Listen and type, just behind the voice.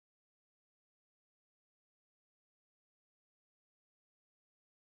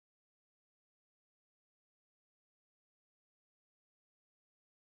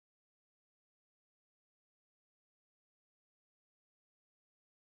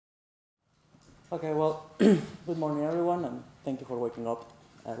Okay, well, good morning, everyone, and thank you for waking up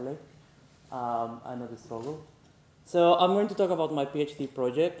early. I know the struggle. So I'm going to talk about my PhD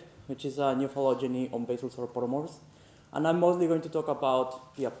project, which is a new phylogeny on Basal Sauropodomorphs. And I'm mostly going to talk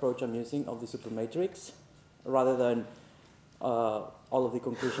about the approach I'm using of the supermatrix, rather than all of the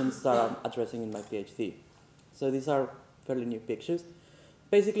conclusions that I'm addressing in my PhD. So these are fairly new pictures.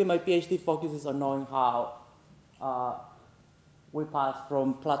 Basically, my PhD focuses on knowing how we pass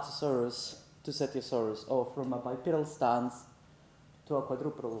from Plateosaurus to Cetiosaurus, or from a bipedal stance to a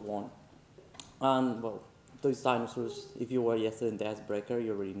quadrupedal one. And, well, those dinosaurs, if you were yesterday in the icebreaker,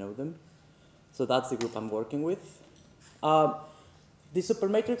 you already know them. So that's the group I'm working with. The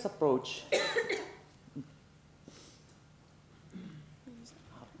supermatrix approach.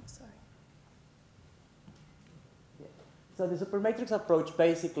 So the supermatrix approach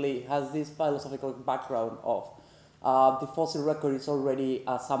basically has this philosophical background of the fossil record is already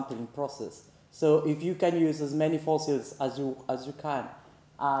a sampling process. So if you can use as many fossils as you can,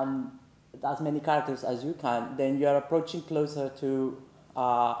 and as many characters as you can, then you are approaching closer to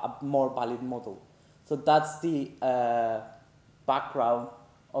a more valid model. So that's the background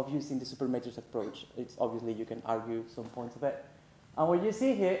of using the supermatrix approach. It's obviously you can argue some points of it. And what you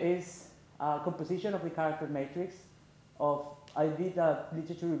see here is a composition of the character matrix. I did a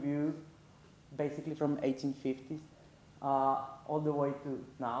literature review basically from 1850s all the way to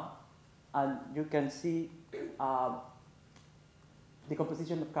now. And you can see the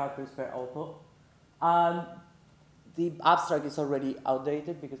composition of characters per author. And the abstract is already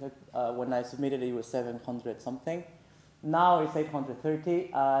outdated because when I submitted it, it was 700 something. Now it's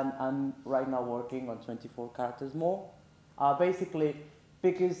 830, and I'm right now working on 24 characters more. Basically,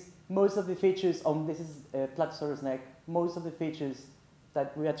 because most of the features on this is Plateosaurus neck, most of the features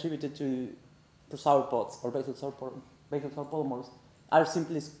that we attributed to prosauropods or basal sauropodomorphs are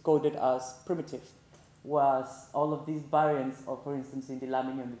simply coded as primitive, whereas all of these variants, of, for instance, in the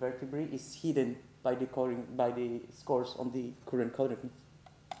lamina and the vertebrae, is hidden by the scores on the current coordinates.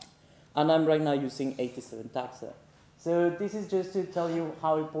 And I'm right now using 87 taxa. So this is just to tell you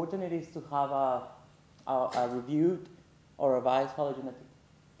how important it is to have a reviewed or revised phylogenetic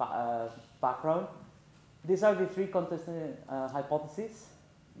background. These are the three contested hypotheses,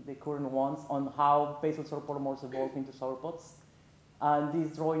 the current ones, on how basal sauropodomorphs evolve into sauropods. And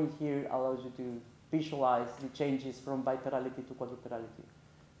this drawing here allows you to visualize the changes from bipedality to quadrupedality.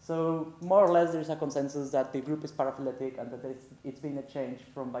 So more or less, there's a consensus that the group is paraphyletic and that it's been a change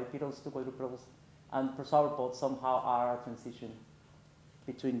from bipedals to quadrupedals, and prosauropods somehow are a transition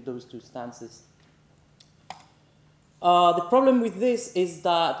between those two stances. The problem with this is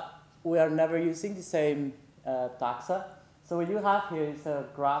that we are never using the same taxa. So what you have here is a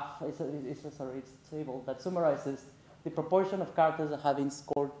graph, it's a table that summarizes the proportion of characters that have been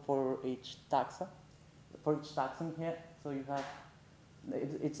scored for each taxa, for each taxon here. So you have,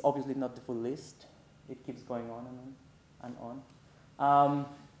 it's obviously not the full list. It keeps going on and on and on.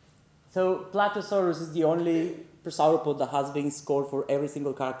 So Plateosaurus is the only prosauropod that has been scored for every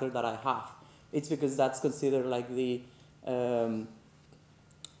single character that I have. It's because that's considered like the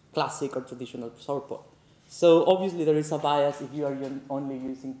classic or traditional sauropod. So obviously there is a bias if you are only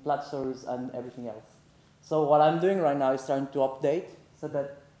using Plateosaurus and everything else. So what I'm doing right now is trying to update so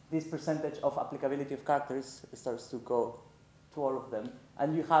that this percentage of applicability of characters starts to go to all of them.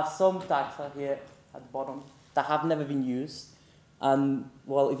 And you have some taxa here at the bottom that have never been used. And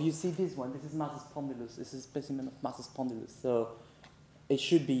well, if you see this one, this is Massus spondylus. This is a specimen of Massus spondylus. So it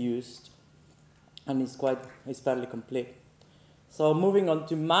should be used, and it's fairly complete. So moving on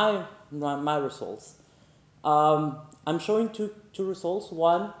to my results. I'm showing two results.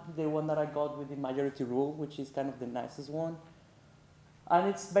 One, the one that I got with the majority rule, which is kind of the nicest one. And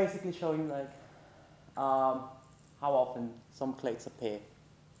it's basically showing like how often some clades appear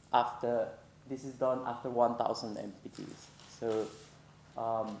after, this is done after 1,000 MPTs. So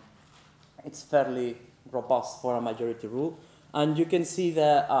it's fairly robust for a majority rule. And you can see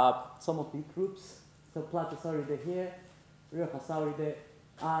that some of the groups, so Plateosauridae here, Riojasauridae,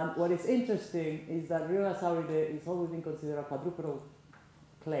 and what is interesting is that Riojasauridae is always been considered a quadrupedal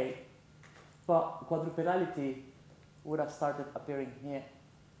clade, but quadrupedality would have started appearing here.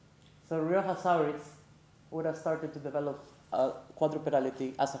 So Riojasaurids would have started to develop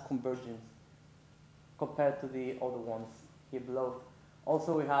quadrupedality as a convergence compared to the other ones here below.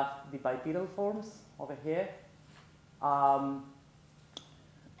 Also, we have the bipedal forms over here. And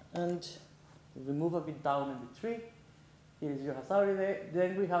if we move a bit down in the tree, here is Riojasauridae.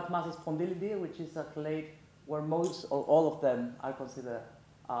 Then we have Massus spondylidae, which is a clade where most or all of them are considered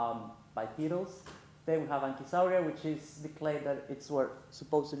bipedals. Then we have Anchisauria, which is the clade that it's where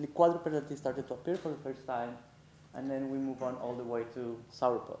supposedly quadrupedality started to appear for the first time. And then we move on all the way to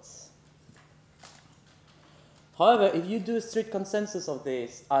sauropods. However, if you do a strict consensus of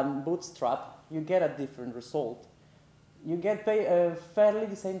this and bootstrap, you get a different result. You get fairly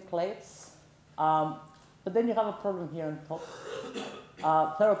the same clades, but then you have a problem here on top.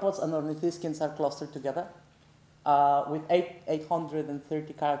 Theropods and ornithischians are clustered together. With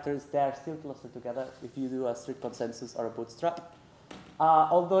 830 characters, they are still clustered together if you do a strict consensus or a bootstrap.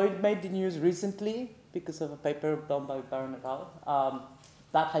 Although it made the news recently because of a paper done by Baron et al.,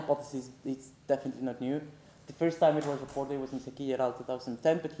 that hypothesis is definitely not new. The first time it was reported was in Sequilla et al.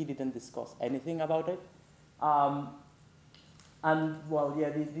 2010, but he didn't discuss anything about it. And, well, yeah,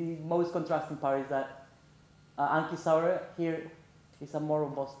 the most contrasting part is that Anchisauria here is a more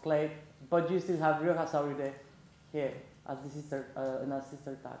robust clade, but you still have Regalado here as the sister, in a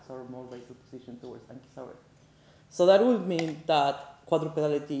sister tax or more basal position towards Anchisauria. So that would mean that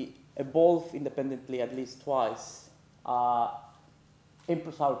quadrupedality evolved independently at least twice in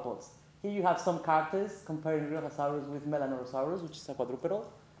prosauropods. Here you have some characters comparing Regasaurus with Melanorosaurus, which is a quadrupedal.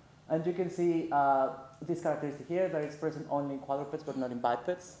 And you can see this characteristic here that is present only in quadrupeds but not in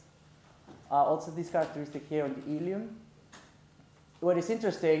bipeds. Also this characteristic here on the ilium. What is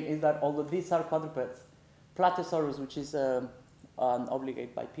interesting is that although these are quadrupeds, Plateosaurus, which is an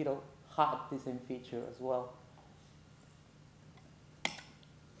obligate bipedal, had the same feature as well.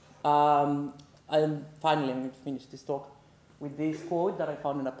 And finally, I'm going to finish this talk with this quote that I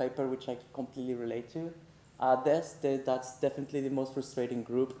found in a paper which I completely relate to. That's definitely the most frustrating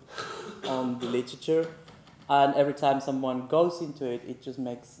group on the literature. And every time someone goes into it, it just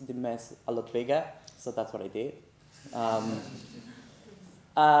makes the mess a lot bigger. So that's what I did. And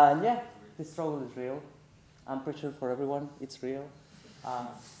yeah, this struggle is real. I'm pretty sure for everyone it's real.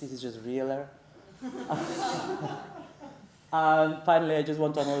 This is just realer. And finally, I just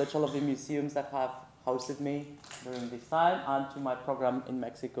want to acknowledge all of the museums that have hosted me during this time and to my program in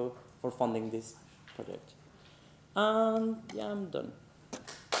Mexico for funding this project. And yeah, I'm done.